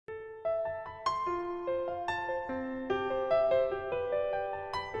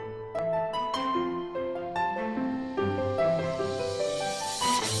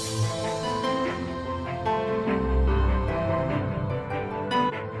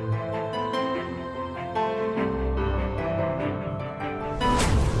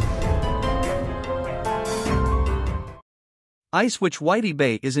Ice Witch Whitey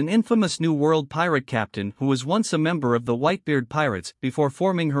Bay is an infamous New World pirate captain who was once a member of the Whitebeard Pirates before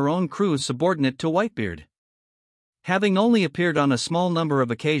forming her own crew subordinate to Whitebeard. Having only appeared on a small number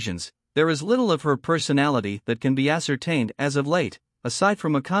of occasions, there is little of her personality that can be ascertained as of late, aside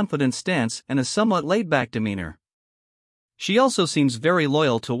from a confident stance and a somewhat laid-back demeanor. She also seems very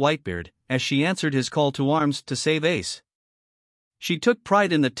loyal to Whitebeard, as she answered his call to arms to save Ace. She took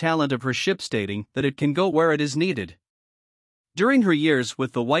pride in the talent of her ship, stating that it can go where it is needed. During her years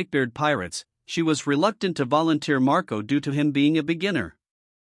with the Whitebeard Pirates, she was reluctant to volunteer Marco due to him being a beginner.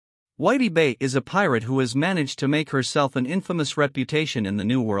 Whitey Bay is a pirate who has managed to make herself an infamous reputation in the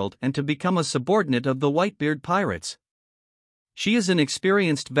New World and to become a subordinate of the Whitebeard Pirates. She is an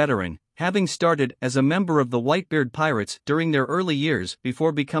experienced veteran, having started as a member of the Whitebeard Pirates during their early years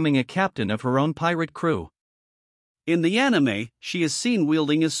before becoming a captain of her own pirate crew. In the anime, she is seen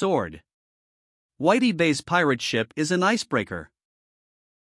wielding a sword. Whitey Bay's pirate ship is an icebreaker.